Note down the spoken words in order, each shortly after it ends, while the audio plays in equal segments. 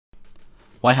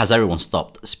Why has everyone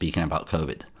stopped speaking about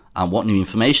COVID? And what new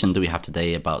information do we have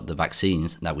today about the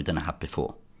vaccines that we didn't have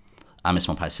before? I'm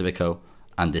Ismail Civico,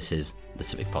 and this is the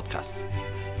Civic Podcast.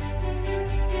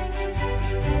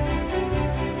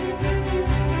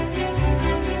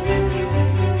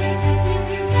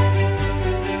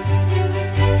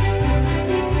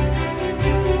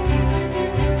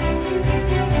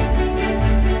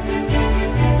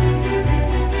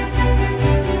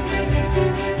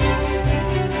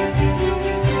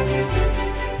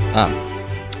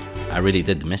 I really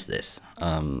did miss this.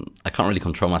 I can't really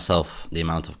control myself, the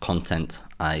amount of content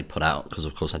I put out, because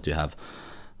of course I do have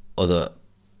other,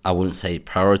 I wouldn't say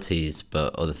priorities,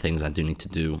 but other things I do need to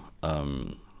do.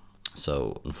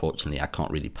 So unfortunately I can't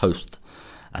really post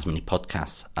as many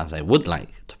podcasts as I would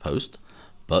like to post,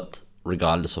 but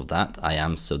regardless of that, I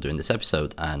am still doing this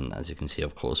episode, and as you can see,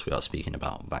 of course, we are speaking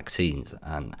about vaccines,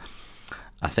 and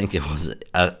I think it's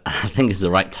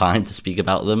the right time to speak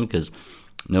about them, because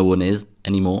no one is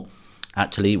anymore.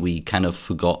 Actually, we kind of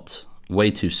forgot way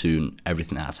too soon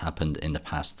everything that has happened in the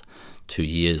past 2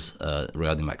 years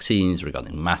regarding vaccines,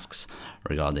 regarding masks,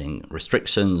 regarding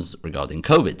restrictions, regarding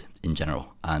COVID in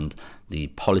general, and the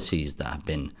policies that have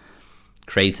been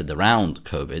created around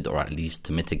COVID, or at least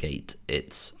to mitigate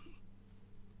its,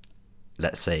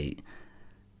 let's say,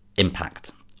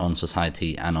 impact on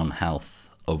society and on health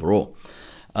overall.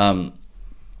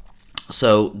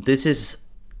 So this is,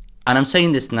 and I'm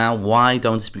saying this now, why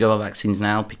don't I speak about vaccines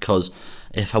now? Because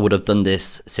if I would have done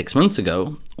this 6 months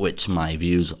ago, which my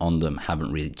views on them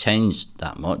haven't really changed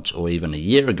that much, or even a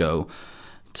year ago,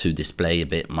 to display a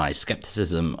bit my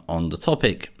skepticism on the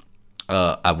topic,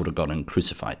 I would have gotten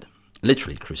crucified,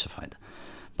 literally crucified,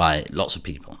 by lots of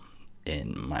people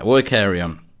in my work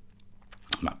area,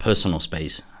 my personal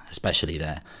space, especially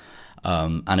there,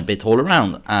 and a bit all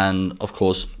around. And of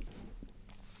course,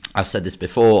 I've said this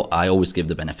before, I always give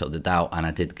the benefit of the doubt, and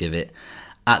I did give it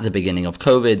at the beginning of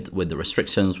COVID with the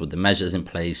restrictions, with the measures in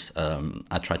place.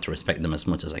 I tried to respect them as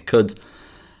much as I could.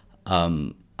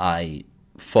 I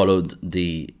followed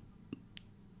the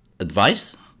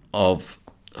advice of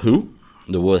WHO,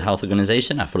 the World Health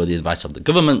Organization. I followed the advice of the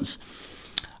governments.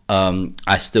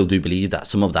 I still do believe that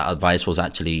some of that advice was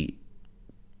actually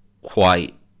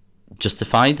quite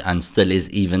justified, and still is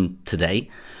even today.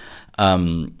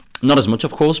 Not as much,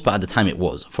 of course, but at the time it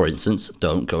was. For instance,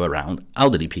 don't go around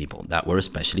elderly people that were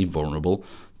especially vulnerable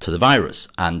to the virus.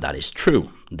 And that is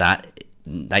true. That,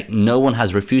 like, no one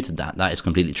has refuted that. That is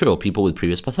completely true. Or people with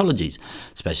previous pathologies,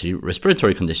 especially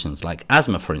respiratory conditions like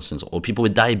asthma, for instance, or people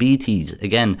with diabetes.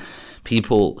 Again,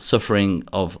 people suffering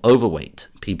of overweight,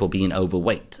 people being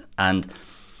overweight. And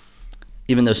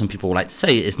even though some people would like to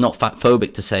say it's not fat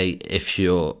phobic to say if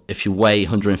you weigh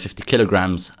 150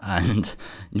 kilograms and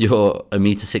you're 1.60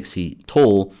 meters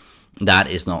tall, that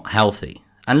is not healthy.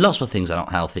 And lots of things are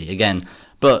not healthy, again,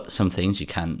 but some things you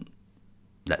can,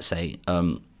 let's say,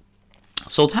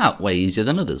 sort out way easier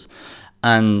than others.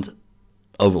 And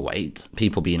overweight,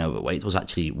 people being overweight, was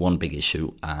actually one big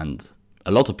issue, and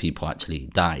a lot of people actually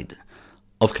died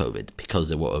of COVID because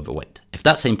they were overweight. If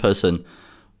that same person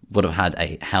would have had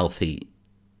a healthy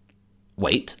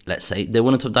weight, let's say, they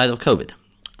wouldn't have died of COVID.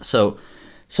 So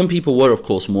some people were, of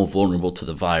course, more vulnerable to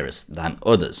the virus than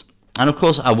others. And of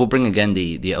course, I will bring again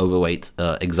the overweight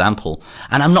example.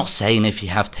 And I'm not saying if you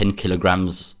have 10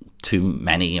 kilograms too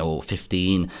many or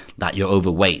 15 that you're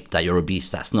overweight, that you're obese.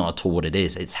 That's not at all what it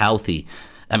is. It's healthy.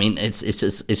 I mean, it's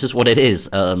just what it is.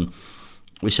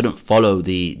 We shouldn't follow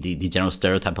the general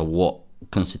stereotype of what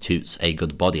constitutes a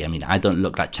good body. I mean, I don't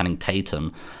look like Channing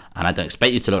Tatum, and I don't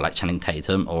expect you to look like Channing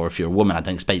Tatum, or if you're a woman, I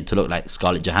don't expect you to look like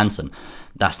Scarlett Johansson.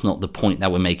 That's not the point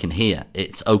that we're making here.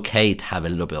 It's okay to have a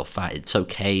little bit of fat. It's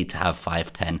okay to have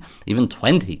 5, 10, even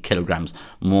 20 kilograms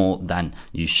more than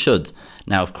you should.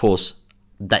 Now, of course,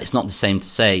 that's not the same to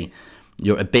say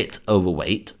you're a bit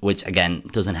overweight, which again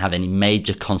doesn't have any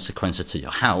major consequences to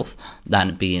your health,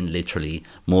 than being literally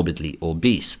morbidly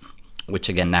obese, which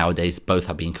again nowadays both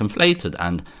are being conflated.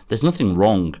 And there's nothing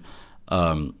wrong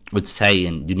with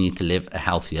saying you need to live a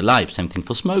healthier life. Same thing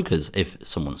for smokers. If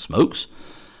someone smokes,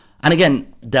 and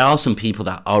again, there are some people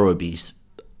that are obese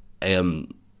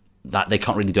that they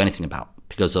can't really do anything about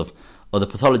because of other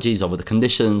pathologies, or other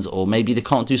conditions, or maybe they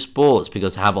can't do sports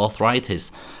because they have arthritis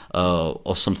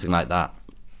or something like that.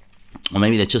 Or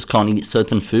maybe they just can't eat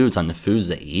certain foods, and the foods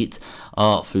they eat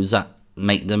are foods that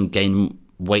make them gain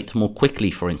weight more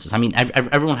quickly, for instance. I mean,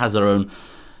 everyone has their own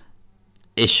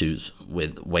issues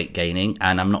with weight gaining,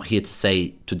 and I'm not here to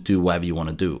say to do whatever you want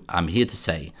to do. I'm here to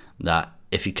say that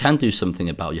if you can do something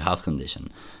about your health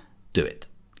condition, do it.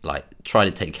 Like, try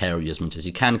to take care of you as much as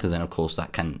you can, because then of course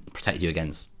that can protect you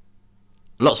against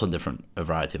lots of different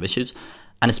variety of issues,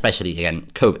 and especially, again,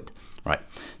 COVID, right?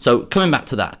 So coming back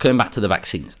to the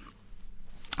vaccines.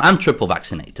 I'm triple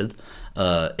vaccinated,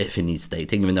 if it needs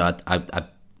stating, even though I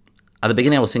at the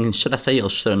beginning I was thinking, should I say it or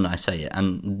shouldn't I say it?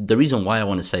 And the reason why I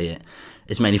want to say it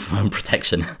is mainly for my own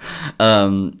protection.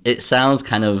 It sounds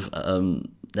kind of,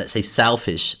 let's say,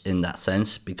 selfish in that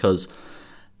sense, because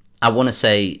I want to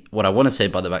say what I want to say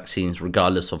about the vaccines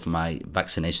regardless of my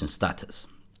vaccination status.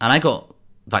 And I got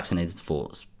vaccinated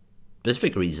for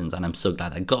specific reasons, and I'm so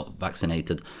glad I got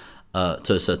vaccinated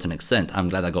to a certain extent. I'm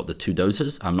glad I got the 2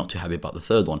 doses. I'm not too happy about the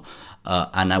 3rd one,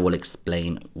 and I will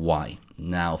explain why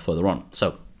now further on.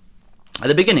 So at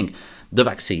the beginning, the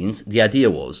vaccines, the idea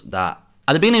was that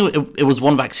at the beginning it was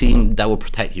one vaccine that would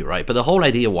protect you, right? But the whole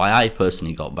idea why I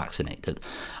personally got vaccinated,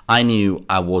 I knew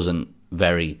I wasn't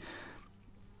very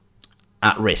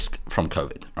at risk from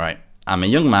COVID, right? I'm a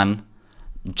young man,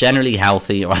 generally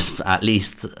healthy, or at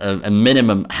least a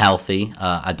minimum healthy.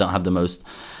 I don't have the most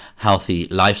healthy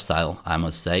lifestyle, I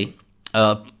must say.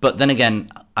 But then again,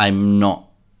 I'm not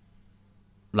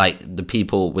like the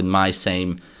people with my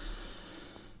same,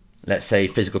 let's say,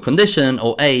 physical condition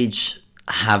or age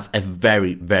have a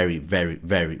very, very, very,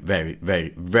 very, very,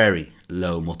 very, very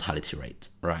low mortality rate,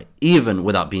 right? Even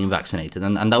without being vaccinated.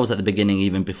 And that was at the beginning,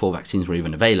 even before vaccines were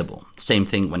even available. Same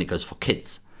thing when it goes for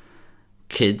kids.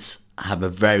 Kids have a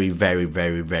very, very,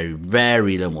 very, very,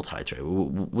 very low mortality rate.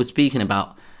 We're speaking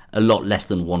about a lot less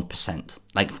than 1%,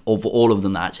 like of all of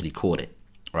them that actually caught it,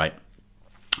 right?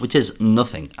 Which is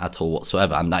nothing at all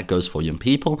whatsoever. And that goes for young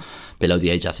people below the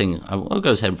age, I think, I'll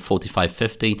go say 45,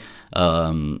 50.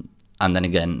 And then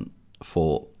again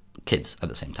for kids at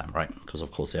the same time, right? Because of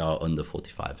course they are under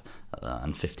 45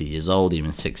 and 50 years old,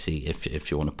 even 60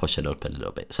 if you want to push it up a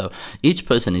little bit. So each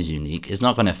person is unique. It's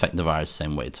not going to affect the virus the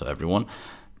same way to everyone.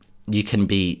 You can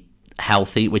be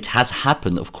healthy, which has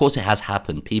happened. Of course it has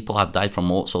happened. People have died from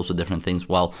all sorts of different things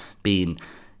while being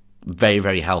very,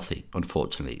 very healthy,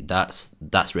 unfortunately.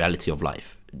 That's reality of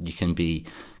life. You can be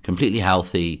completely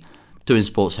healthy, doing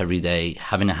sports every day,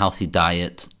 having a healthy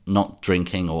diet, not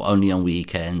drinking or only on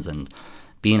weekends, and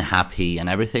being happy and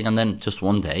everything, and then just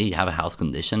one day you have a health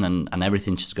condition and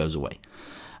everything just goes away.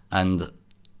 And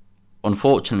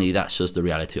unfortunately that's just the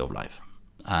reality of life.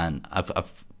 And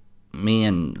me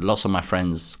and lots of my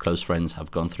friends, close friends,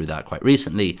 have gone through that quite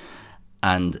recently,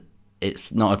 and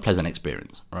it's not a pleasant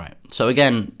experience, right? So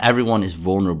again, everyone is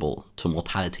vulnerable to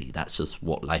mortality. That's just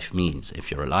what life means.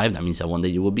 If you're alive, that means that one day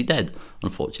you will be dead.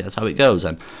 Unfortunately, that's how it goes.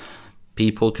 And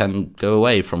people can go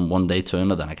away from one day to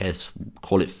another. And I guess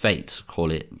call it fate,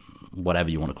 call it whatever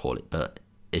you want to call it, but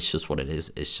it's just what it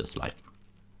is. It's just life.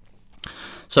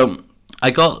 So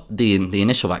I got the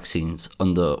initial vaccines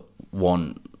under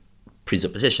one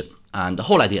presupposition. And the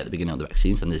whole idea at the beginning of the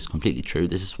vaccines, and this is completely true,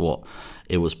 this is what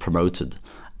it was promoted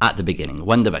at the beginning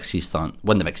when the vaccines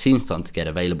started to get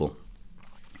available,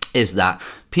 is that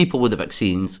people with the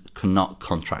vaccines could not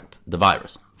contract the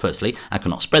virus, firstly, and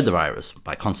could not spread the virus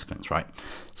by consequence, right?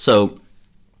 So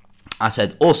I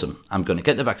said, awesome, I'm going to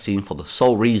get the vaccine for the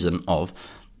sole reason of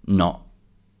not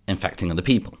infecting other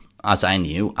people. As I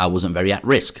knew, I wasn't very at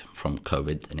risk from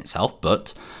COVID in itself,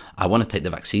 but I want to take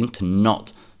the vaccine to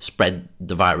not spread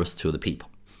the virus to other people,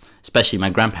 especially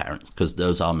my grandparents, because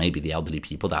those are maybe the elderly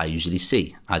people that I usually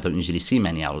see. I don't usually see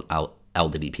many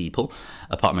elderly people,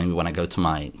 apart maybe when I go to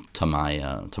my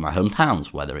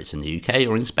hometowns, whether it's in the UK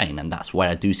or in Spain, and that's where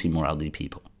I do see more elderly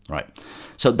people, right?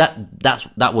 So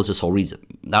that was the sole reason.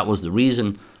 That was the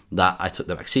reason that I took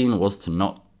the vaccine, was to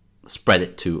not spread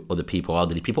it to other people,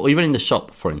 elderly people, or even in the shop,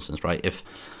 for instance, right? If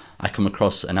I come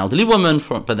across an elderly woman,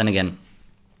 but then again,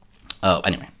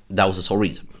 anyway, that was the sole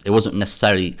reason. It wasn't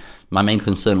necessarily, my main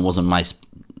concern wasn't my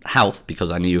health, because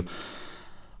I knew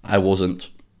I wasn't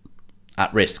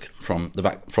at risk from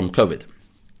COVID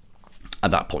at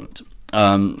that point.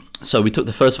 So we took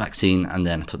the first vaccine, and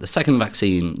then I took the second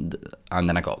vaccine, and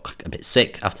then I got a bit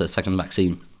sick after the second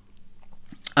vaccine.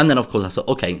 And then, of course, I thought,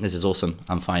 okay, this is awesome.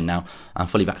 I'm fine now. I'm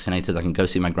fully vaccinated. I can go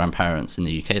see my grandparents in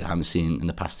the UK that I haven't seen in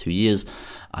the past 2 years.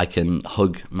 I can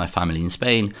hug my family in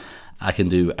Spain. I can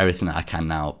do everything that I can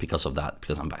now because of that,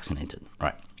 because I'm vaccinated,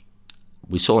 right?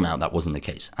 We saw now that wasn't the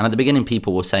case. And at the beginning,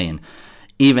 people were saying,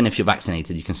 even if you're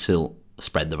vaccinated, you can still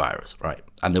spread the virus, right?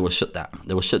 And they were shut down.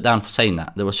 They were shut down for saying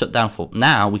that. They were shut down for,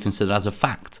 now we consider it as a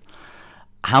fact.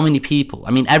 How many people, I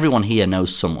mean, everyone here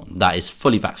knows someone that is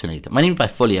fully vaccinated. What I mean by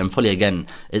fully, and fully, again,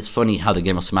 it's funny how the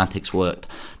game of semantics worked,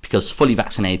 because fully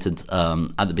vaccinated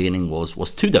at the beginning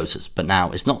was 2 doses, but now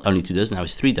it's not only 2 doses, now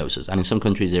it's 3 doses. And in some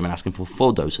countries, they're even asking for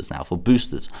 4 doses now, for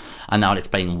boosters. And now I'll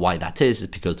explain why that is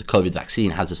because the COVID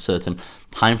vaccine has a certain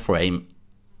time frame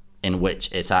in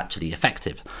which it's actually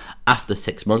effective. After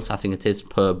 6 months, I think it is,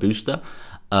 per booster,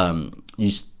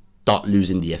 you start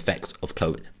losing the effects of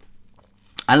COVID.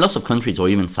 And lots of countries, or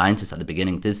even scientists at the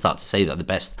beginning, did start to say that the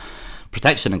best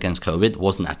protection against COVID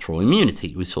was natural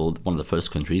immunity. We saw one of the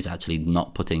first countries actually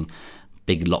not putting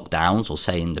big lockdowns or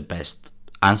saying the best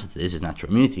answer to this is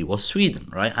natural immunity was Sweden,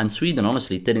 right? And Sweden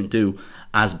honestly didn't do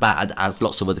as bad as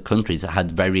lots of other countries that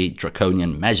had very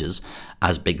draconian measures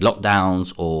as big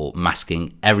lockdowns or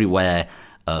masking everywhere,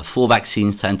 full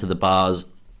vaccines to enter the bars,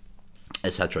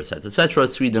 etc., etc., etc.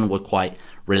 Sweden were quite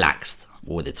relaxed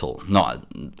with it all. Not,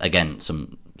 again,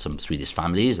 some Swedish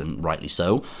families, and rightly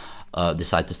so,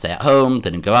 decided to stay at home,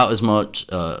 didn't go out as much,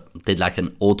 did like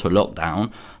an auto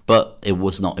lockdown, but it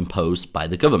was not imposed by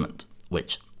the government,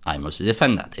 which I mostly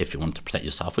defend that. If you want to protect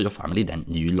yourself or your family, then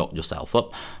you lock yourself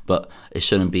up, but it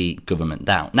shouldn't be government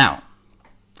down. Now,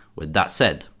 with that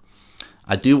said,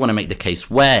 I do want to make the case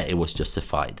where it was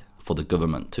justified for the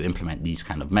government to implement these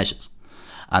kind of measures.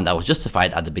 And that was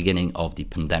justified at the beginning of the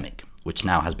pandemic, which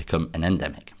now has become an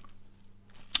endemic.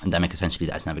 Endemic, essentially,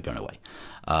 that is never going away.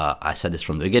 I said this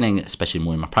from the beginning, especially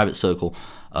more in my private circle.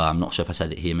 I'm not sure if I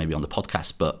said it here, maybe on the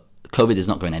podcast, but COVID is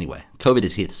not going anywhere. COVID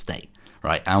is here to stay,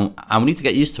 right? And we need to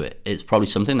get used to it. It's probably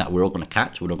something that we're all going to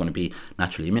catch. We're all going to be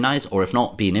naturally immunized, or if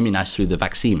not, being immunized through the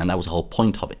vaccine. And that was the whole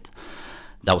point of it.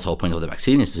 That was the whole point of the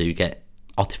vaccine, is so you get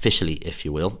artificially, if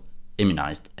you will,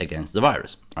 immunized against the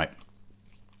virus, right?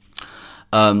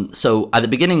 So at the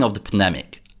beginning of the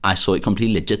pandemic, I saw it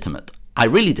completely legitimate. I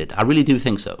really did. I really do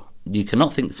think so. You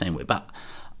cannot think the same way, but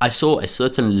I saw a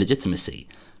certain legitimacy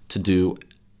to do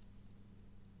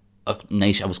a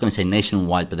nation. I was going to say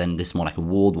nationwide, but then this is more like a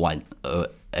worldwide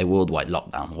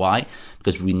lockdown. Why?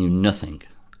 Because we knew nothing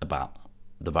about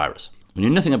the virus. We knew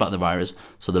nothing about the virus,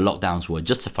 so the lockdowns were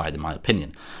justified, in my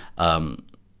opinion.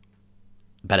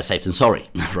 Better safe than sorry,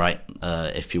 right?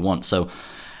 If you want. So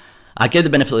I gave the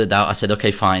benefit of the doubt. I said,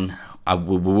 okay, fine.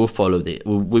 We will follow this.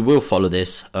 We will follow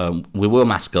this. We will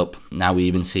mask up. Now we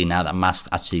even see now that masks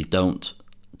actually don't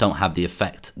have the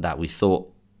effect that we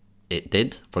thought it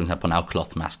did. For example, now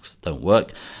cloth masks don't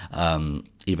work.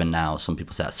 Even now, some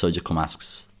people say that surgical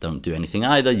masks don't do anything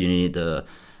either. You need a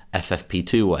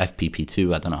FFP2 or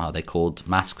FPP2. I don't know how they're called,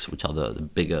 masks, which are the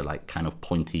bigger, like kind of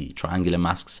pointy triangular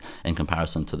masks in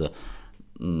comparison to the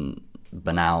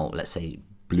banal, let's say,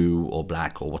 blue or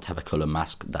black or whatever color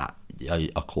mask that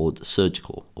are called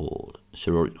surgical or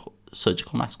chirurgical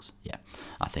surgical masks. Yeah,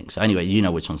 I think so. Anyway, you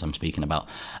know which ones I'm speaking about.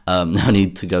 No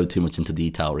need to go too much into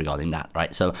detail regarding that,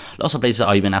 right? So lots of places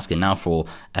are even asking now for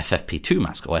FFP2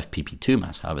 mask or FPP2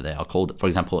 mask, however they are called. For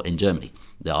example, in Germany,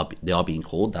 they are being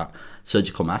called that.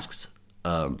 Surgical masks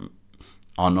are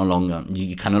no longer,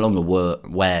 you can no longer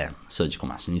wear surgical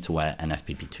masks. You need to wear an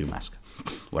FPP2 mask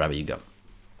wherever you go.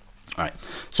 All right,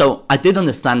 so I did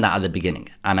understand that at the beginning,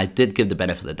 and I did give the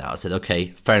benefit of the doubt. I said, okay,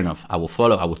 fair enough, I will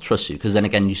follow, I will trust you, because then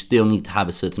again, you still need to have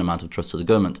a certain amount of trust to the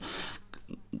government,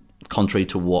 contrary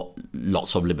to what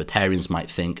lots of libertarians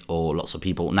might think, or lots of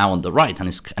people now on the right. And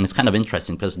it's kind of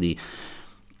interesting because the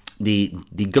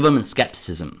government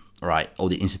skepticism, right, or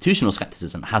the institutional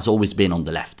skepticism has always been on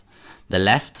the left. The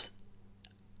left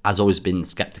has always been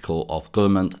skeptical of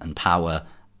government and power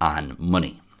and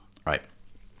money, right?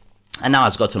 And now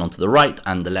it's gotten onto the right,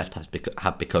 and the left have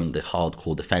become the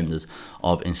hardcore defenders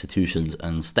of institutions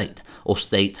and state, or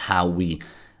state how we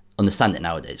understand it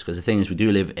nowadays. Because the thing is, we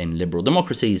do live in liberal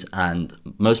democracies, and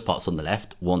most parts on the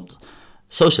left want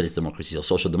socialist democracies or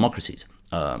social democracies.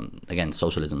 Again,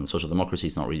 socialism and social democracy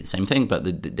is not really the same thing, but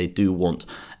they do want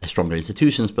stronger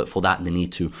institutions, but for that they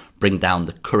need to bring down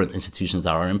the current institutions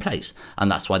that are in place.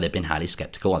 And that's why they've been highly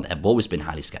skeptical, and they've always been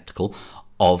highly skeptical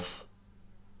of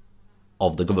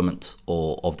the government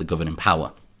or of the governing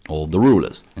power or the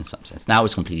rulers in some sense. Now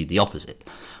it's completely the opposite,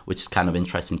 which is kind of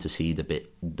interesting to see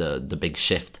the big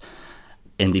shift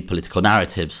in the political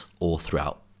narratives all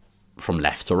throughout from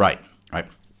left to right.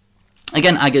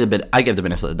 Again, I gave the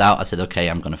benefit of the doubt. I said, okay,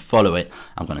 I'm going to follow it.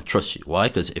 I'm going to trust you. Why?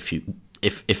 Because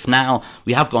if now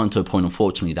we have gotten to a point,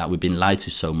 unfortunately, that we've been lied to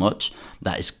so much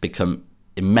that it's become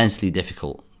immensely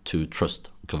difficult to trust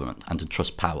government and to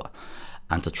trust power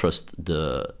and to trust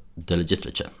the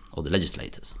legislature or the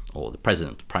legislators or the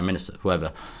president, prime minister,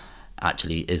 whoever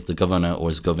actually is the governor or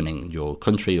is governing your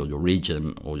country or your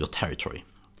region or your territory,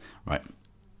 right?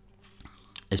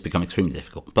 It's become extremely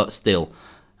difficult. But still,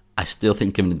 I still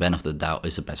think giving the benefit of the doubt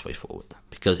is the best way forward.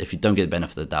 Because if you don't get the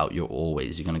benefit of the doubt, you're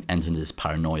going to enter into this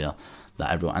paranoia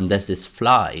that everyone... And there's this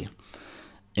fly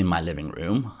in my living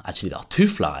room. Actually, there are two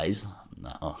flies.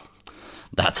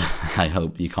 That I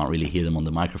hope you can't really hear them on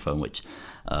the microphone, which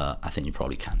I think you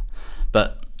probably can.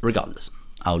 But regardless,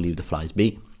 I'll leave the flies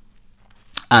be.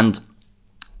 And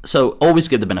so always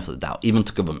give the benefit of the doubt, even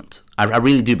to government. I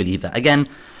really do believe that. Again,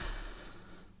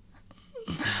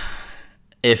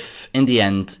 if in the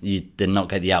end you did not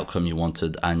get the outcome you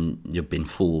wanted and you've been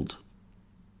fooled,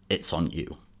 it's on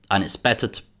you. And it's better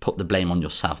to put the blame on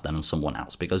yourself than on someone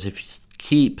else. Because if you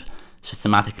keep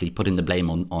systematically putting the blame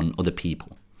on other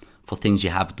people for things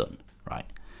you have done, right,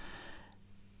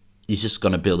 you're just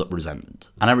going to build up resentment.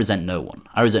 And I resent no one.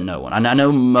 And I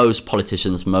know most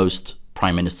politicians, most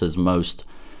prime ministers, most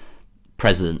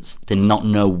presidents did not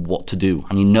know what to do.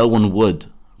 I mean, no one would.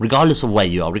 Regardless of where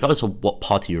you are, regardless of what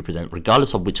party you represent,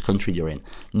 regardless of which country you're in,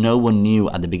 no one knew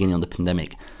at the beginning of the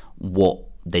pandemic what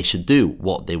they should do.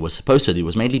 What they were supposed to do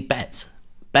was mainly bets.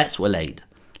 Bets were laid.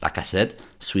 Like I said,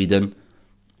 Sweden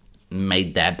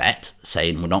made their bet,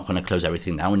 saying we're not going to close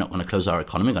everything down, we're not going to close our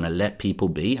economy, we're going to let people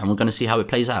be, and we're going to see how it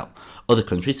plays out. Other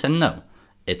countries said no.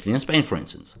 Italy and Spain, for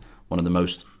instance, one of the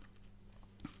most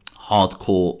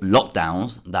hardcore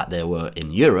lockdowns that there were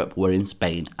in Europe were in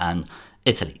Spain and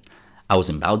Italy. I was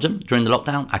in Belgium during the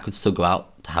lockdown. I could still go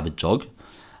out to have a jog,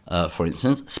 for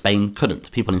instance. Spain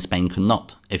couldn't. People in Spain could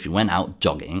not. If you went out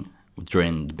jogging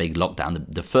during the big lockdown,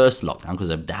 the first lockdown, because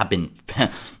there have been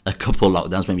a couple of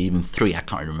lockdowns, maybe even 3, I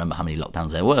can't really remember how many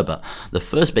lockdowns there were, but the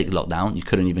first big lockdown, you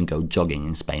couldn't even go jogging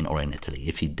in Spain or in Italy.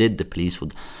 If you did, the police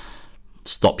would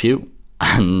stop you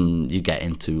and you get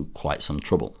into quite some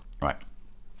trouble, right?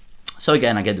 So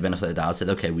again, I gave the benefit of the doubt. I said,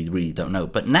 okay, we really don't know.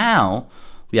 But now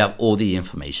we have all the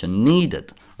information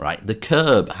needed, right? The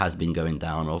curve has been going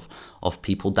down of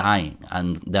people dying.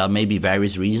 And there are maybe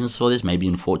various reasons for this. Maybe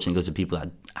unfortunately because of people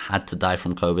that had to die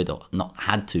from COVID, or not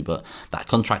had to, but that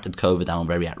contracted COVID and are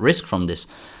very at risk from this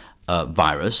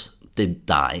virus, did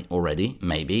die already,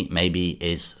 maybe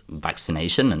is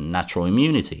vaccination and natural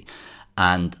immunity.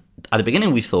 And at the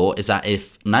beginning we thought is that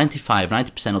if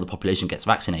 90% of the population gets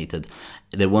vaccinated,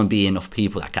 there won't be enough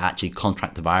people that can actually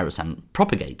contract the virus and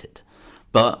propagate it.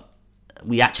 But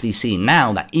we actually see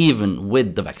now that even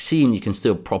with the vaccine, you can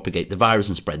still propagate the virus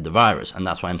and spread the virus. And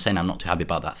that's why I'm saying I'm not too happy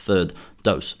about that third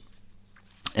dose.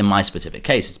 In my specific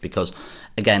case, it's because,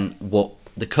 again, what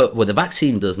the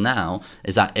vaccine does now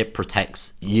is that it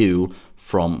protects you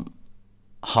from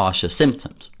harsher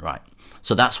symptoms, right?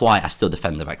 So that's why I still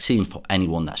defend the vaccine for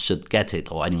anyone that should get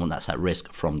it or anyone that's at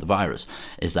risk from the virus,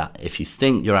 is that if you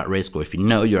think you're at risk or if you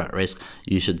know you're at risk,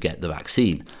 you should get the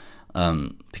vaccine.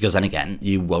 Because then again,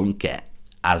 you won't get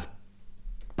as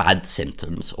bad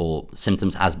symptoms or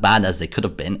symptoms as bad as they could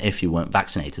have been if you weren't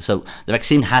vaccinated. So the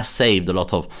vaccine has saved a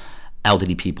lot of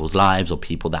elderly people's lives or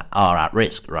people that are at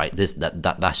risk, right?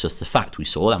 That's just the fact. We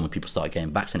saw that when people started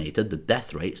getting vaccinated, the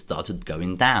death rate started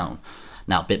going down.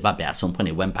 Now, bit by bit, at some point,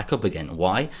 it went back up again.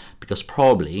 Why? Because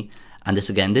probably, and this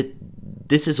again,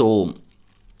 this is all,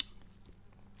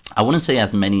 I wouldn't say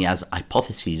as many as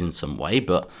hypotheses in some way,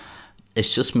 but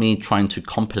it's just me trying to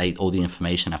compilate all the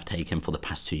information I've taken for the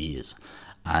past 2 years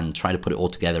and try to put it all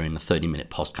together in a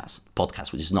 30-minute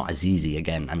podcast, which is not as easy.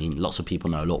 Again, I mean, lots of people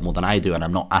know a lot more than I do, and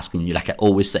I'm not asking you, like I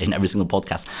always say in every single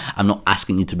podcast, I'm not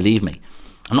asking you to believe me.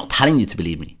 I'm not telling you to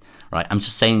believe me, right? I'm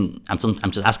just saying, I'm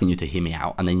just asking you to hear me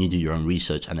out, and then you do your own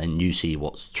research, and then you see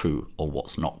what's true or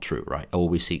what's not true, right?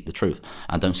 Always seek the truth.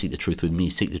 And don't seek the truth with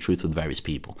me, seek the truth with various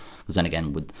people. Because then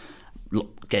again, with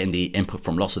getting the input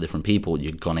from lots of different people,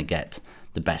 you're going to get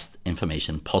the best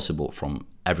information possible from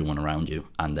everyone around you,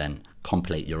 and then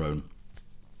compilate your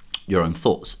own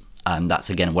thoughts. And that's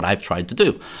again what I've tried to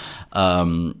do.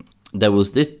 There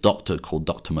was this doctor called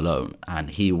Dr. Malone, and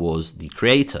he was the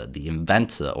creator, the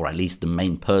inventor, or at least the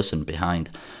main person behind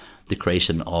the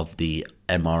creation of the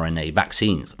mRNA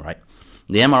vaccines, right?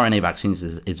 The mRNA vaccines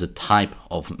is a type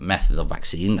of method of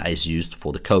vaccine that is used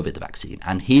for the COVID vaccine.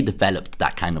 And he developed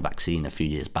that kind of vaccine a few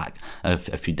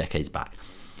decades back,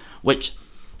 which,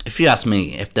 if you ask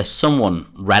me, if there's someone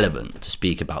relevant to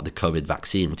speak about the COVID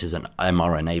vaccine, which is an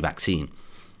mRNA vaccine,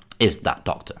 is that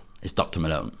doctor. It's Dr.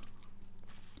 Malone.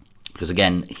 Because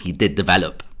again, he did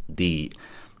develop the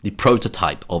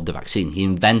prototype of the vaccine. He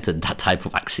invented that type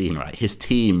of vaccine, right? His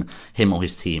team,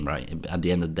 right? At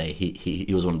the end of the day,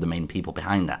 he was one of the main people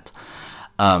behind that.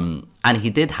 And he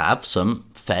did have some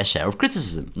fair share of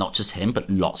criticism. Not just him, but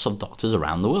lots of doctors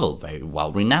around the world, very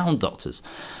well-renowned doctors.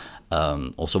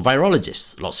 Also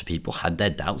virologists. Lots of people had their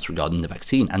doubts regarding the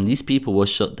vaccine. And these people were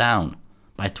shut down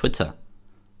by Twitter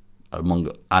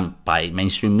and by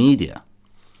mainstream media.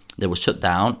 They were shut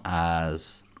down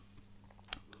as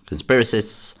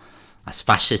conspiracists, as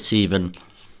fascists even,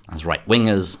 as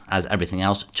right-wingers, as everything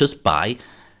else, just by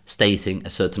stating a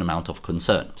certain amount of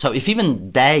concern. So if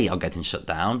even they are getting shut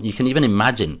down, you can even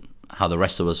imagine how the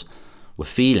rest of us were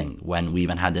feeling when we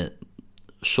even had a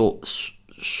short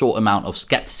short amount of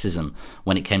skepticism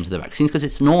when it came to the vaccines, because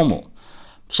it's normal.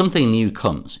 Something new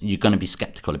comes, you're going to be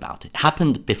skeptical about it.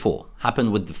 Happened before,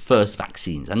 happened with the first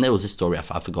vaccines. And there was this story, I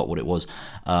forgot what it was.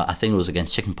 I think it was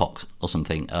against chickenpox or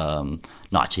something.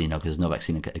 Not actually, no, because there's no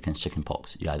vaccine against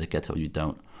chickenpox. You either get it or you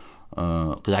don't.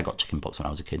 Because I got chickenpox when I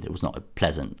was a kid. It was not a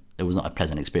pleasant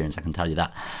experience, I can tell you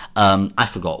that. I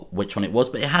forgot which one it was,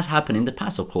 but it has happened in the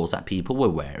past, of course, that people were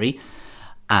wary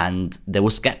and they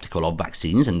were skeptical of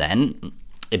vaccines, and then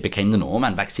it became the norm,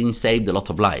 and vaccines saved a lot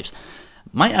of lives.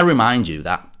 Might I remind you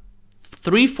that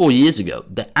 3-4 years ago,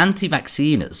 the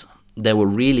anti-vacciners, they were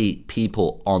really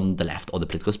people on the left of the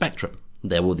political spectrum.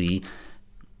 They were the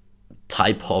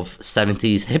type of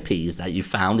 70s hippies that you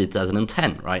found in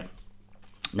 2010, right?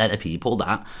 They're the people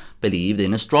that believed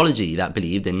in astrology, that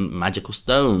believed in magical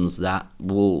stones that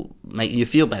will make you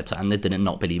feel better, and they did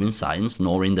not believe in science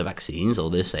nor in the vaccines, or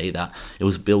they say that it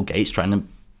was Bill Gates trying to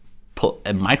put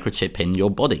a microchip in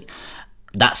your body.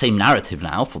 That same narrative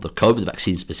now, for the COVID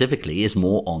vaccine specifically, is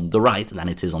more on the right than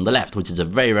it is on the left, which is a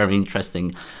very, very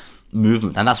interesting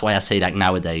movement. And that's why I say that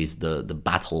nowadays the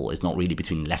battle is not really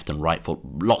between left and right for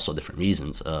lots of different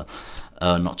reasons,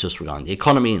 not just regarding the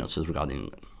economy, not just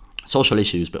regarding social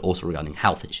issues, but also regarding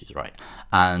health issues, right?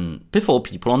 And before,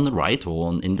 people on the right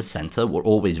or in the center were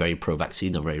always very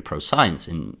pro-vaccine or very pro-science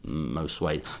in most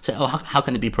ways. So how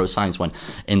can it be pro-science when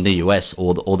in the US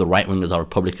all the right-wingers are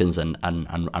Republicans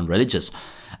and religious?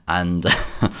 And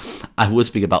I will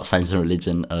speak about science and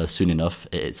religion soon enough.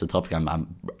 It's a topic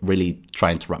I'm really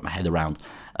trying to wrap my head around,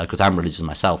 because I'm religious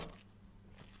myself.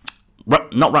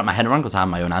 Not wrap my head around because I have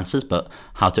my own answers, but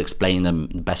how to explain them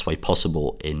the best way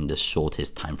possible in the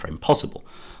shortest time frame possible,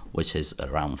 which is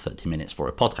around 30 minutes for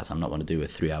a podcast. I'm not going to do a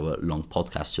 3-hour long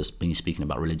podcast just me speaking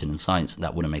about religion and science.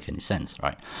 That wouldn't make any sense,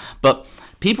 right? But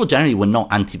people generally were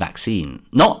not anti-vaccine,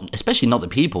 especially not the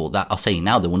people that are saying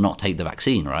now they will not take the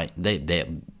vaccine, right? They're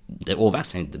all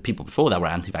vaccinated. The people before that were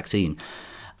anti-vaccine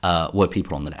were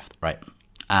people on the left, right?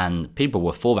 And people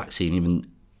were for vaccine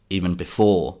even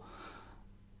before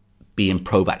being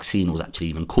pro-vaccine was actually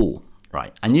even cool,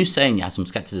 right? And you saying you had some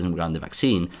skepticism regarding the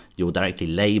vaccine, you were directly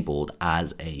labeled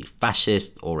as a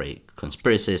fascist or a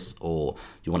conspiracist, or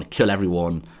you want to kill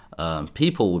everyone.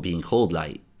 People were being called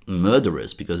like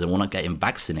murderers because they were not getting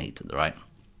vaccinated, right?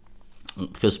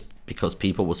 Because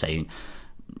people were saying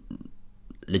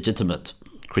legitimate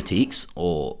critiques,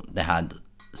 or they had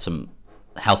some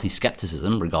healthy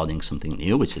skepticism regarding something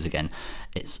new, which is, again,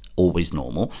 it's always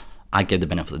normal. I gave the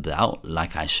benefit of the doubt,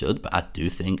 like I should, but I do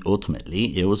think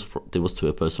ultimately it was to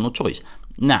a personal choice.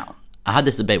 Now, I had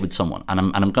this debate with someone, and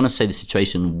I'm going to say the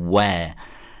situation where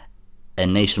a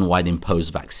nationwide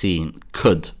imposed vaccine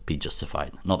could be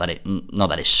justified. Not that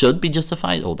it should be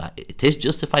justified, or that it is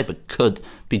justified, but could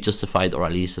be justified, or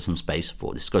at least there's some space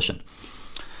for discussion.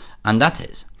 And that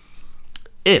is,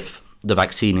 if the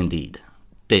vaccine indeed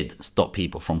did stop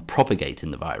people from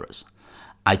propagating the virus,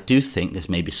 I do think there's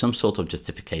maybe some sort of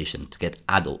justification to get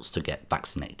adults to get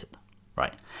vaccinated,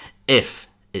 right? If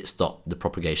it stopped the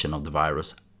propagation of the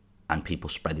virus and people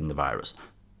spreading the virus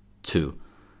to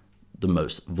the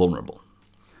most vulnerable.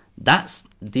 That's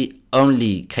the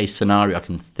only case scenario I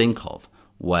can think of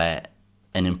where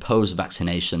an imposed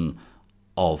vaccination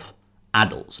of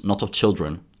adults, not of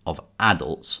children, of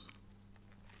adults.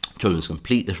 Children's a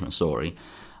complete different story.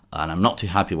 And I'm not too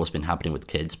happy what's been happening with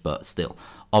kids, but still,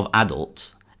 of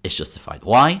adults, it's justified.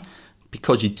 Why?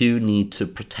 Because you do need to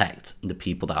protect the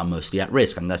people that are mostly at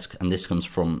risk, and this comes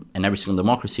from, in every single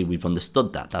democracy, we've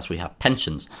understood that. That's why we have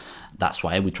pensions. That's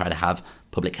why we try to have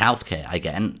public health care.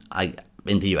 Again,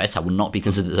 in the US, I would not be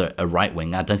considered a right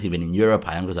wing. I don't even in Europe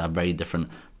I am, because I have very different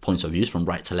points of views from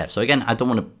right to left. So again, I don't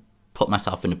want to put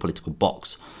myself in a political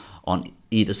box on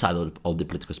either side of the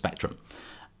political spectrum.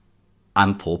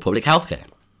 I'm for public health care.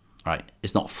 Right,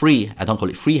 it's not free. I don't call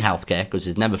it free healthcare because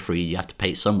it's never free. You have to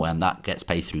pay it somewhere, and that gets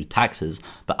paid through taxes.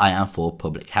 But I am for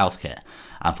public healthcare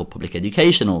and for public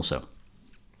education also.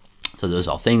 So those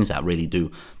are things that really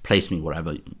do place me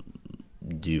wherever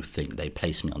you think they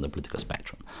place me on the political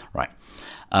spectrum, right?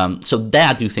 So there,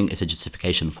 I do think it's a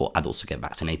justification for adults to get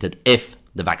vaccinated if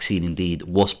the vaccine indeed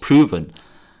was proven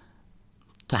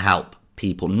to help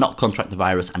people not contract the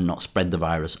virus and not spread the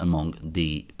virus among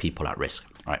the people at risk.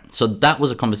 Right. So that was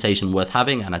a conversation worth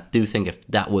having, and I do think if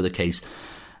that were the case,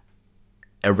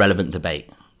 a relevant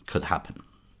debate could happen.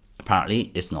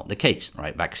 Apparently, it's not the case,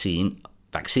 right?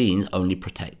 Vaccines only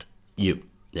protect you.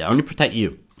 They only protect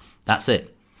you. That's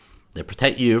it. They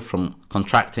protect you from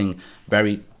contracting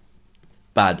very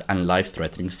bad and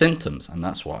life-threatening symptoms, and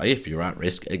that's why, if you're at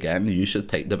risk, again, you should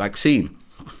take the vaccine.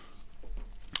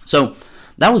 So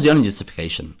that was the only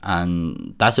justification,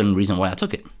 and that's the only reason why I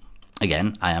took it.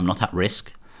 again, I am not at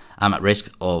risk. I'm at risk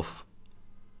of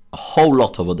a whole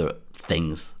lot of other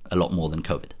things, a lot more than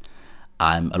COVID.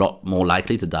 I'm a lot more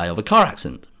likely to die of a car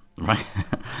accident, right?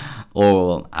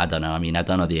 Or, I don't know, I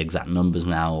don't know the exact numbers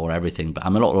now or everything, but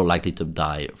I'm a lot more likely to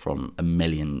die from a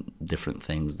million different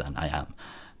things than I am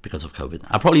because of COVID.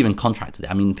 I probably even contracted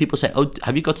it. People say, oh,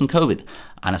 have you gotten COVID?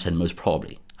 And I said, most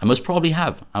probably. I most probably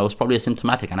have. I was probably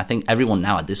asymptomatic. And I think everyone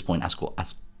now at this point has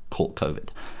caught COVID.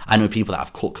 I know people that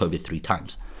have caught COVID 3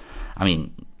 times.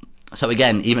 So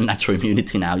again, even natural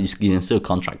immunity now, you can still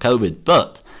contract COVID.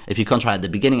 But if you contract at the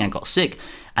beginning and got sick,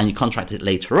 and you contract it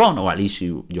later on, or at least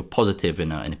you're positive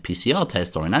in a PCR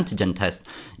test or an antigen test,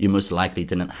 you most likely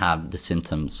didn't have the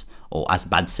symptoms or as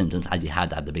bad symptoms as you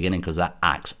had at the beginning, because that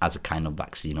acts as a kind of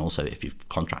vaccine also if you've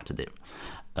contracted it,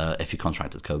 if you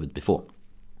contracted COVID before.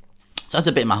 So that's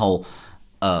a bit my whole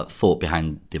thought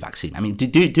behind the vaccine. Do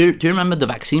you remember the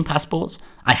vaccine passports?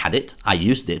 I had it. I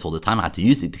used it all the time. I had to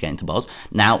use it to get into bars.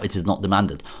 Now it is not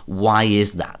demanded. Why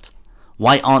is that?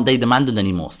 Why aren't they demanded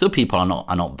anymore? Still, people are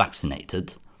not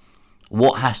vaccinated.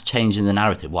 What has changed in the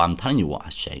narrative? Well, I'm telling you what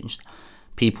has changed.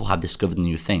 People have discovered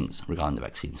new things regarding the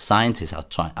vaccine. Scientists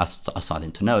are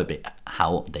starting to know a bit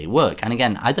how they work. And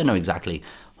again, I don't know exactly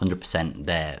 100%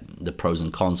 the pros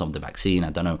and cons of the vaccine. I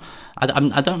don't know.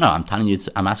 I don't know. I'm telling you.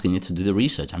 I'm asking you to do the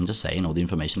research. I'm just saying all the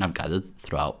information I've gathered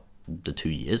throughout the 2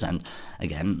 years. And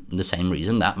again, the same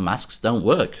reason that masks don't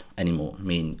work anymore.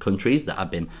 Countries that have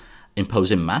been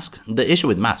imposing masks. The issue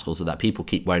with masks also that people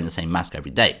keep wearing the same mask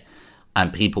every day,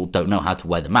 and people don't know how to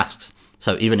wear the masks.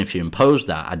 So even if you impose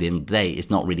that, at the end of the day, it's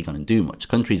not really going to do much.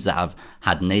 Countries that have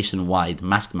had nationwide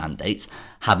mask mandates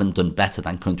haven't done better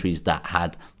than countries that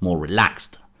had more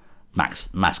relaxed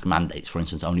mask mandates, for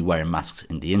instance, only wearing masks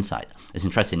in the inside. It's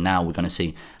interesting now, we're going to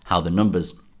see how the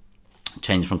numbers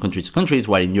change from countries to countries,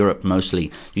 where in Europe,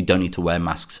 mostly, you don't need to wear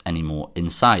masks anymore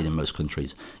inside in most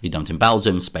countries. You don't in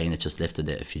Belgium. Spain, it just lifted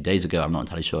it a few days ago. I'm not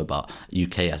entirely sure about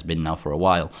UK, has been now for a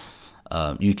while.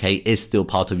 UK is still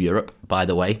part of Europe, by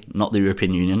the way, not the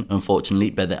European Union, unfortunately,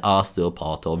 but they are still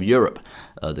part of Europe,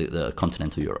 the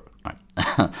continental Europe.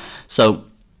 Right? So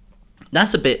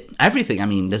that's a bit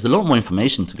everything. There's a lot more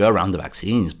information to go around the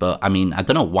vaccines, but I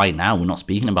don't know why now we're not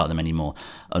speaking about them anymore.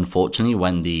 Unfortunately,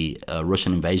 when the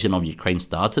Russian invasion of Ukraine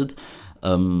started,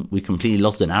 we completely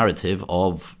lost the narrative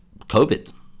of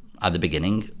COVID at the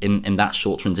beginning. In that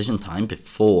short transition time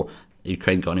before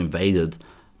Ukraine got invaded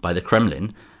by the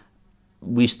Kremlin,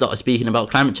 we started speaking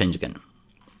about climate change again.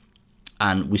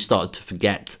 And we started to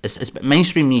forget, it's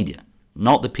mainstream media,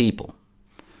 not the people.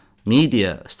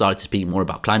 Media started to speak more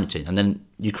about climate change. And then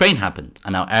Ukraine happened,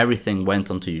 and now everything went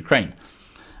onto Ukraine.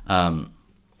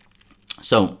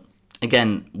 So,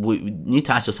 again, we need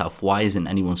to ask yourself, why isn't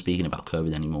anyone speaking about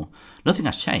COVID anymore? Nothing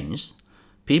has changed.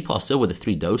 People are still with the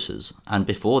 3 doses. And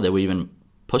before, they were even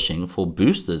pushing for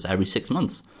boosters every 6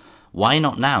 months. Why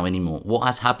not now anymore? What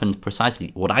has happened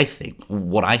precisely? What I think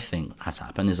has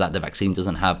happened is that the vaccine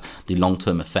doesn't have the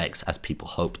long-term effects as people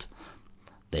hoped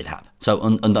they'd have. So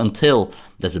until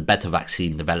there's a better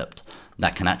vaccine developed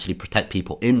that can actually protect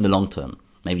people in the long term,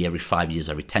 maybe every 5 years,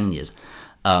 every 10 years,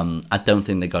 I don't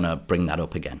think they're going to bring that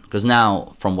up again. Because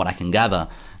now, from what I can gather,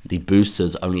 the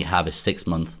boosters only have a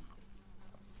 6-month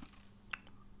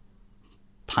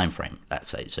time frame, let's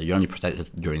say. So you're only protected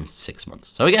during 6 months.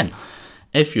 So again,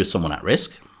 if you're someone at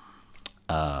risk,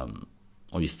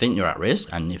 or you think you're at risk,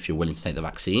 and if you're willing to take the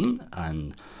vaccine,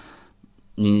 and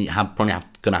you probably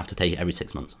going to have to take it every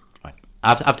 6 months. Right?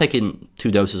 I've taken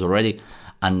 2 doses already,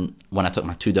 and when I took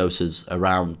my 2 doses,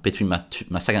 around between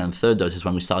my second and third dose is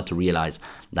when we started to realize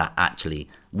that actually,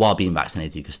 while being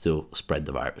vaccinated, you could still spread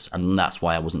the virus, and that's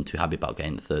why I wasn't too happy about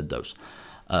getting the 3rd dose.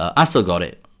 I still got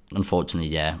it, unfortunately.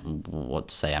 Yeah, what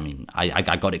to say? I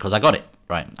got it because I got it.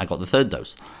 Right? I got the 3rd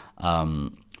dose.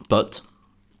 But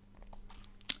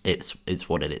it's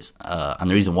what it is. And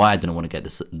the reason why I didn't want to get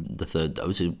the 3rd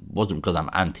dose, it wasn't because I'm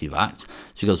anti-vax.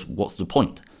 It's because what's the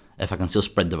point? If I can still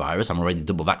spread the virus, I'm already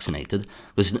double vaccinated.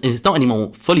 Because it's not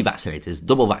anymore fully vaccinated. It's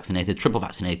double vaccinated, triple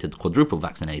vaccinated, quadruple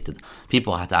vaccinated.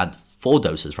 People have to add 4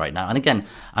 doses right now. And again,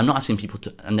 I'm not asking people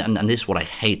to... And this is what I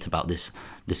hate about this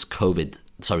COVID...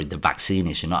 the vaccine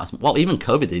issue, even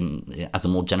COVID as a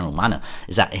more general manner,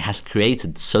 is that it has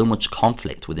created so much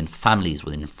conflict within families,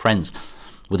 within friends,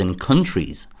 within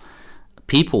countries.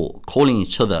 People calling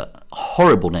each other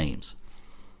horrible names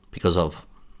because of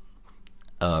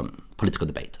political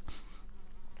debate.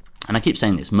 And I keep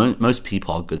saying this, most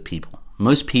people are good people.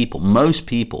 Most people, 90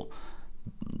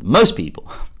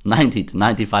 to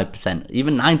 95%,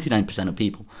 even 99% of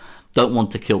people don't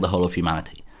want to kill the whole of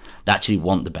humanity. They actually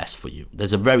want the best for you.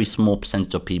 There's a very small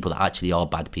percentage of people that actually are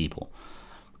bad people.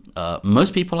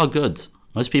 Most people are good.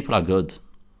 Most people are good,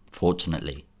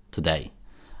 fortunately, today.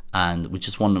 And we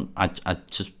just I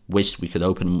just wish we could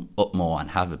open up more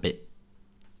and have a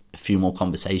few more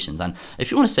conversations. And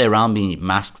if you want to stay around being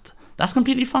masked, that's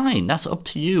completely fine. That's up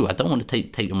to you. I don't want to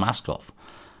take your mask off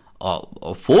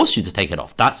or force you to take it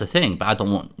off. That's the thing. But I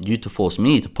don't want you to force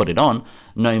me to put it on,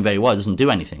 knowing very well it doesn't do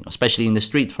anything, especially in the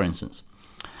street, for instance.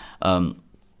 I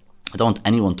don't want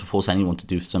anyone to force anyone to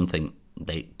do something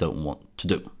they don't want to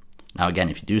do. Now, again,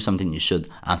 if you do something, you should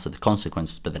answer the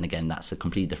consequences. But then again, that's a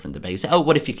completely different debate. You say, oh,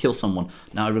 what if you kill someone?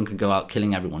 Now everyone can go out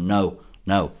killing everyone. No.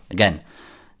 Again,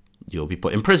 you'll be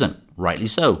put in prison. Rightly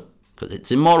so. Because it's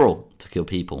immoral to kill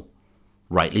people.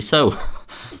 Rightly so.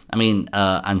 I mean,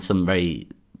 and some very,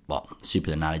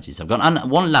 stupid analogies I've got.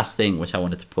 And one last thing which I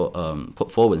wanted to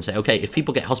put forward and say, okay, if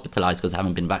people get hospitalized because they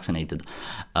haven't been vaccinated,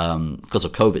 because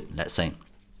of COVID, let's say,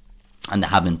 and they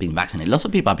haven't been vaccinated. Lots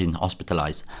of people have been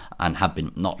hospitalized and have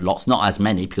been, not as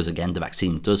many, because again, the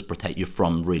vaccine does protect you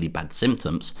from really bad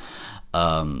symptoms.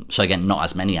 So again, not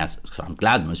as many because I'm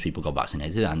glad most people got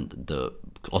vaccinated and the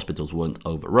hospitals weren't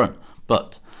overrun.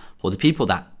 But for the people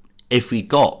that, if we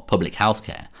got public health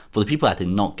care, for the people that did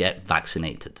not get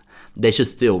vaccinated, they should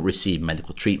still receive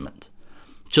medical treatment.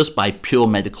 Just by pure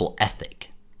medical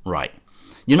ethic, right?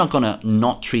 You're not going to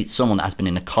not treat someone that has been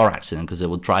in a car accident because they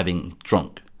were driving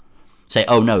drunk. Say,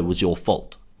 oh no, it was your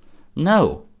fault.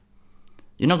 No.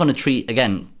 You're not going to treat,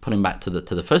 again, putting back to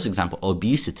the first example,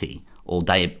 obesity or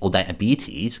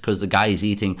diabetes because the guy is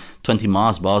eating 20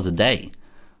 Mars bars a day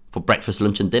for breakfast,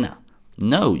 lunch and dinner.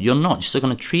 No, you're not. You're still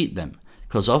going to treat them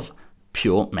because of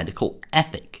pure medical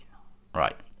ethic,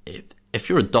 right? If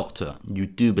you're a doctor, you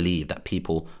do believe that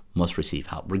people must receive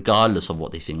help, regardless of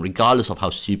what they think, regardless of how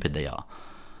stupid they are,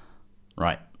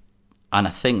 right? And I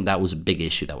think that was a big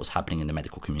issue that was happening in the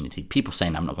medical community. People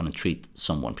saying, I'm not going to treat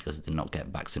someone because they did not get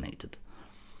vaccinated.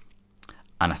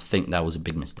 And I think that was a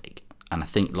big mistake. And I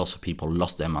think lots of people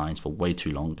lost their minds for way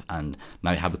too long. And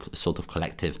now you have a sort of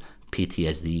collective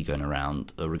PTSD going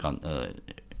around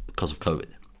because of COVID.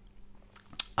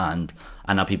 And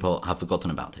now people have forgotten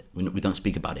about it. We don't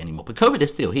speak about it anymore. But COVID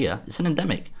is still here. It's an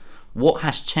endemic. What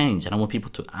has changed? And I want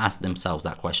people to ask themselves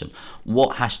that question.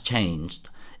 What has changed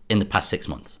in the past 6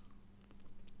 months?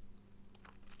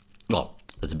 Well,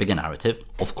 there's a bigger narrative.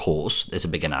 Of course, there's a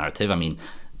bigger narrative. I mean,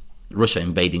 Russia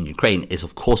invading Ukraine is,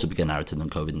 of course, a bigger narrative than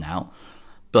COVID now.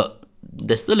 But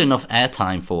there's still enough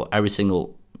airtime for every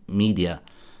single media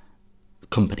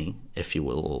company, if you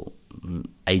will, or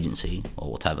agency or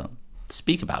whatever, to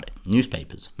speak about it.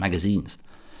 Newspapers, magazines,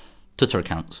 Twitter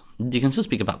accounts. You can still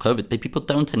speak about COVID, but people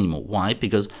don't anymore. Why?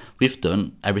 Because we've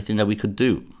done everything that we could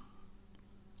do,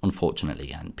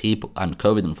 unfortunately. And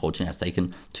COVID, unfortunately, has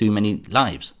taken too many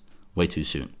lives way too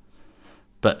soon.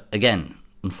 But again,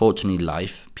 unfortunately,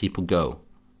 people go,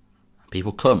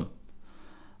 people come,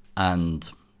 and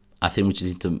I think we just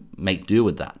need to make do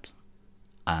with that.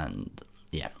 And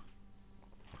yeah,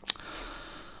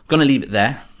 I'm gonna leave it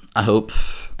there. I hope,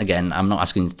 again, I'm not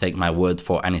asking you to take my word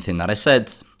for anything that I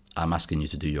said. I'm asking you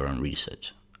to do your own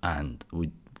research. And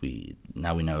we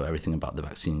now we know everything about the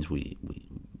vaccines we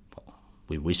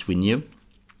wish we knew.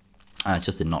 And I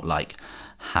just did not like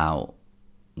how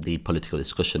the political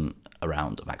discussion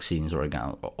around vaccines or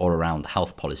around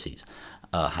health policies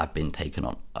have been taken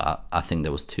on. I think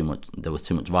there was too much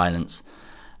violence,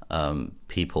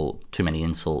 too many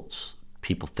insults,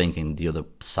 people thinking the other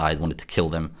side wanted to kill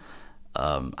them,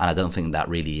 and I don't think that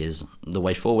really is the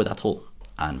way forward at all.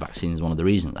 And vaccine is one of the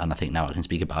reasons. And I think now I can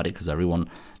speak about it because everyone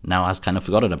now has kind of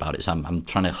forgotten about it. So I'm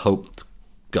trying to hope to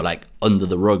go like under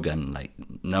the rug and like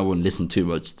no one listen too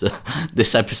much to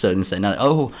this episode and say, no,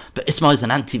 oh, but Ismail is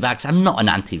an anti-vax. I'm not an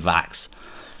anti-vax.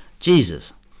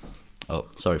 Jesus. Oh,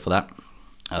 sorry for that.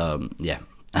 Yeah.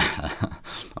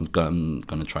 I'm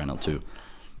gonna try not to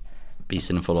be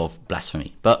sinful of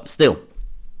blasphemy. But still,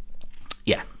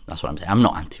 yeah, that's what I'm saying. I'm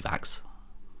not anti-vax.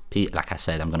 Like I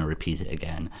said, I'm going to repeat it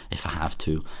again. If I have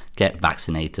to, get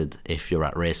vaccinated if you're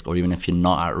at risk, or even if you're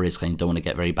not at risk and you don't want to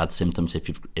get very bad symptoms. If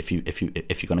you're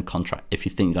going to contract, if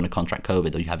you think you're going to contract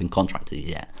COVID or you haven't contracted it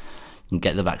yet, you can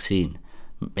get the vaccine.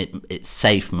 It's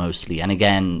safe mostly. And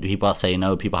again, people are saying,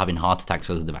 no, people are having heart attacks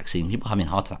because of the vaccine. People are having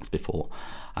heart attacks before,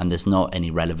 and there's not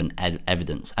any relevant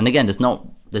evidence. And again, there's not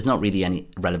really any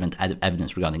relevant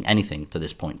evidence regarding anything to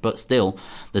this point. But still,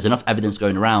 there's enough evidence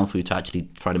going around for you to actually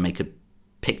try to make a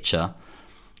picture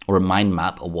or a mind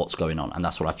map of what's going on, and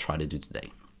that's what I've tried to do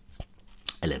today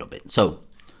a little bit. So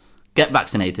get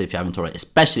vaccinated if you haven't already,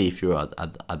 especially if you're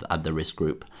at the risk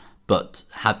group, but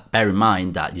bear in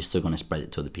mind that you're still going to spread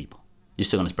it to other people. You're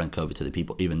still going to spread COVID to the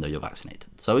people even though you're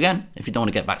vaccinated. So again, if you don't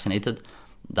want to get vaccinated,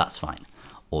 that's fine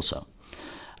also.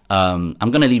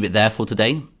 I'm going to leave it there for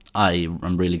today.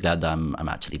 I'm really glad that I'm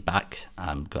actually back.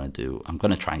 I'm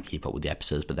gonna try and keep up with the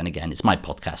episodes, but then again, it's my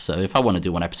podcast, so if I want to do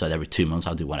one episode every 2 months,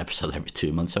 I'll do one episode every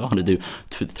 2 months. If I want to do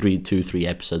 3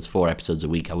 episodes, 4 episodes a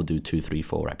week, I will do 2, 3,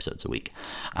 4 episodes a week,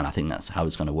 and I think that's how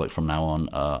it's going to work from now on.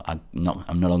 I'm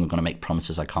no longer going to make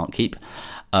promises I can't keep,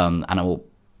 and I will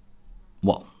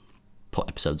put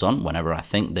episodes on whenever I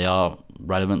think they are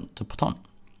relevant to put on,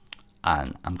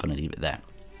 and I'm going to leave it there.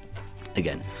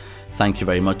 Again, thank you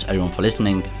very much, everyone, for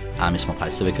listening. I'm Ismail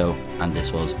Civico, and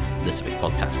this was the Civic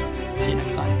Podcast. See you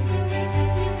next time.